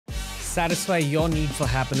Satisfy your need for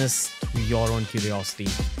happiness through your own curiosity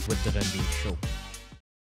with the Ranveer Show.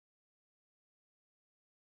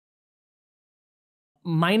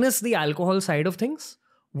 Minus the alcohol side of things,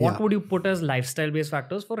 what would you put as lifestyle-based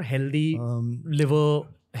factors for healthy liver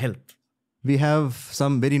health? We have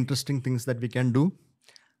some very interesting things that we can do.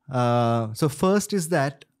 So first is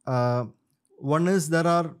that one is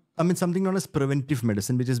something known as preventive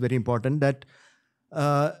medicine, which is very important. That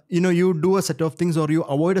you do a set of things or you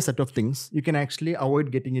avoid a set of things, you can actually avoid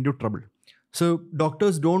getting into trouble. So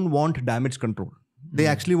doctors don't want damage control. They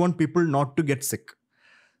actually want people not to get sick.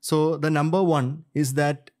 So the number one is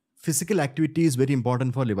that physical activity is very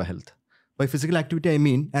important for liver health. By physical activity, I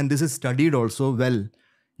mean, and this is studied also well,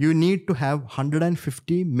 you need to have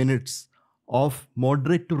 150 minutes of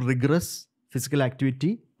moderate to rigorous physical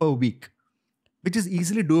activity per week, which is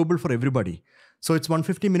easily doable for everybody. So it's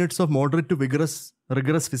 150 minutes of moderate to rigorous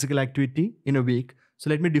physical activity in a week. So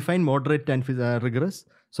let me define moderate and rigorous.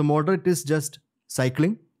 So moderate is just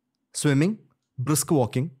cycling, swimming, brisk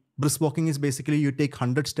walking. Brisk walking is basically you take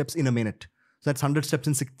 100 steps in a minute. So that's 100 steps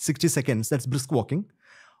in 60 seconds. That's brisk walking.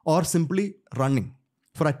 Or simply running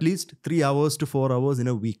for at least 3 hours to 4 hours in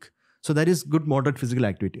a week. So that is good moderate physical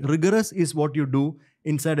activity. Rigorous is what you do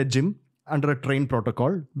inside a gym under a trained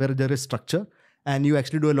protocol where there is structure. And you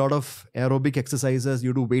actually do a lot of aerobic exercises.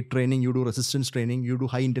 You do weight training. You do resistance training. You do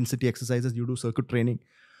high intensity exercises. You do circuit training.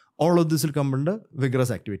 All of this will come under vigorous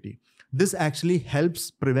activity. This actually helps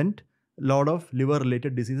prevent a lot of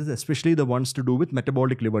liver-related diseases, especially the ones to do with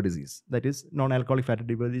metabolic liver disease. That is non-alcoholic fatty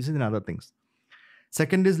liver disease and other things.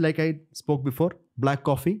 Second is, like I spoke before, black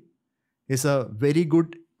coffee is a very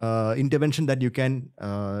good intervention that you can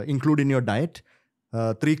include in your diet.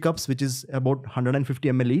 3 cups, which is about 150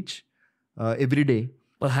 ml each every day.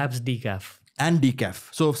 Perhaps decaf. And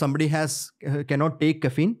decaf. So if somebody cannot take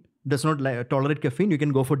caffeine, does not tolerate caffeine, you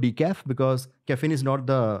can go for decaf because caffeine is not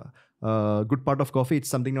the good part of coffee. It's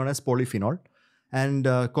something known as polyphenol. And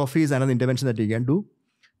coffee is another intervention that you can do.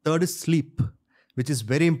 Third is sleep, which is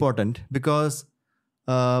very important because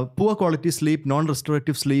poor quality sleep,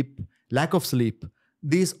 non-restorative sleep, lack of sleep,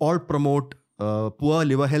 these all promote poor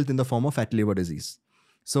liver health in the form of fatty liver disease.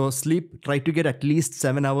 So sleep, try to get at least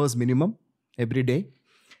 7 hours minimum every day.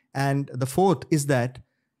 And the fourth is that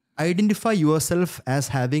identify yourself as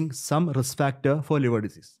having some risk factor for liver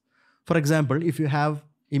disease. For example, if you have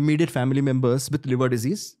immediate family members with liver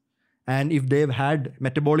disease, and if they've had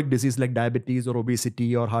metabolic disease like diabetes or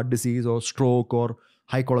obesity or heart disease or stroke or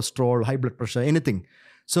high cholesterol, high blood pressure, anything.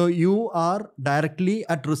 So you are directly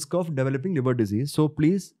at risk of developing liver disease. So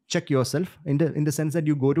please check yourself in the sense that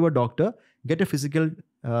you go to a doctor, get a physical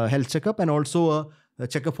health checkup and also a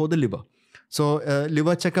checkup for the liver. So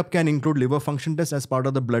liver checkup can include liver function test as part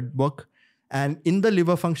of the blood work. And in the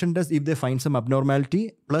liver function test, if they find some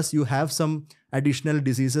abnormality, plus you have some additional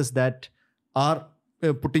diseases that are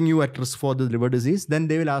putting you at risk for the liver disease, then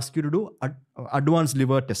they will ask you to do advanced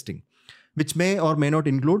liver testing, which may or may not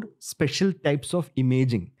include special types of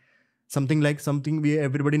imaging. Something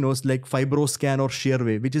everybody knows like fibroscan or shear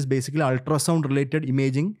wave, which is basically ultrasound related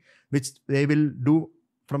imaging, which they will do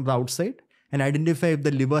from the outside and identify if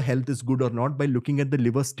the liver health is good or not by looking at the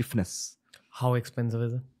liver stiffness. How expensive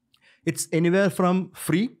is it? It's anywhere from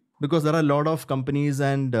free, because there are a lot of companies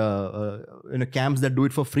and camps that do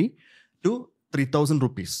it for free, to 3,000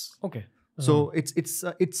 rupees. Okay. So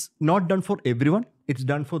it's not done for everyone. It's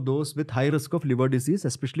done for those with high risk of liver disease,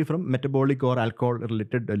 especially from metabolic or alcohol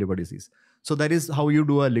related liver disease. So that is how you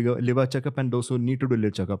do a liver checkup and those who need to do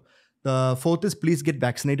liver checkup. The fourth is please get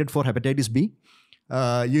vaccinated for hepatitis B.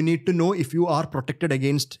 You need to know if you are protected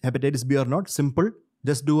against hepatitis B or not. Simple.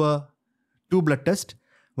 Just do 2 blood tests.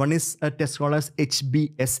 One is a test called as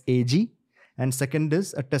HBsAg and second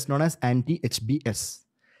is a test known as anti-HBs.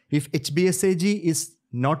 If HBsAg is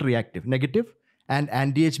not reactive, negative, and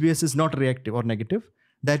anti-HBs is not reactive or negative,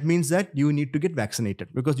 that means that you need to get vaccinated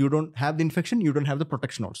because you don't have the infection, you don't have the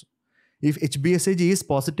protection also. If HBsAg is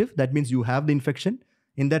positive, that means you have the infection.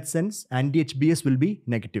 In that sense, anti-HBs will be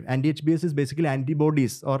negative. Anti-HBs is basically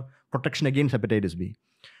antibodies or protection against hepatitis B.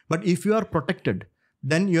 But if you are protected,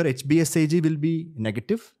 then your HBsAg will be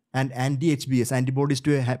negative and anti-HBs, antibodies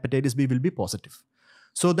to hepatitis B, will be positive.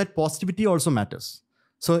 So that positivity also matters.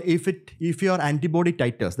 So if your antibody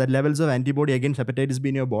titers, that levels of antibody against hepatitis B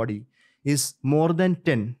in your body is more than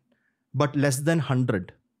 10 but less than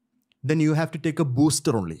 100, then you have to take a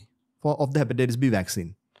booster only of the hepatitis B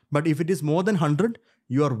vaccine. But if it is more than 100,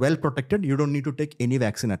 you are well protected. You don't need to take any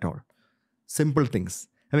vaccine at all. Simple things.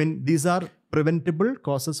 I mean, these are preventable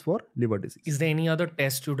causes for liver disease. Is there any other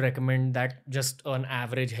test you'd recommend that just an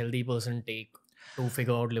average healthy person take to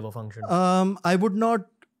figure out liver function? I would not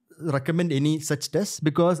recommend any such tests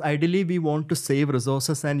because ideally we want to save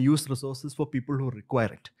resources and use resources for people who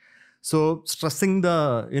require it. So stressing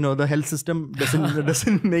the health system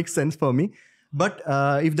doesn't make sense for me. But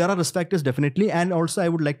if there are risk factors, definitely. And also I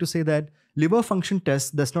would like to say that liver function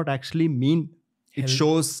test does not actually mean it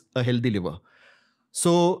shows a healthy liver.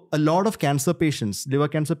 So a lot of liver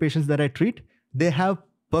cancer patients that I treat, they have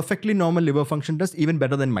perfectly normal liver function tests, even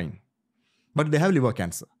better than mine. But they have liver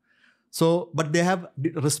cancer. So, but they have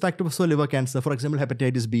risk factors for liver cancer, for example,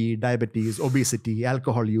 hepatitis B, diabetes, obesity,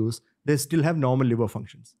 alcohol use. They still have normal liver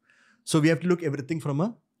functions. So we have to look everything from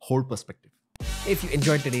a whole perspective. If you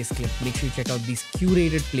enjoyed today's clip, make sure you check out these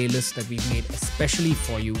curated playlists that we've made especially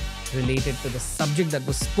for you related to the subject that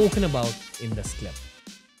was spoken about in this clip.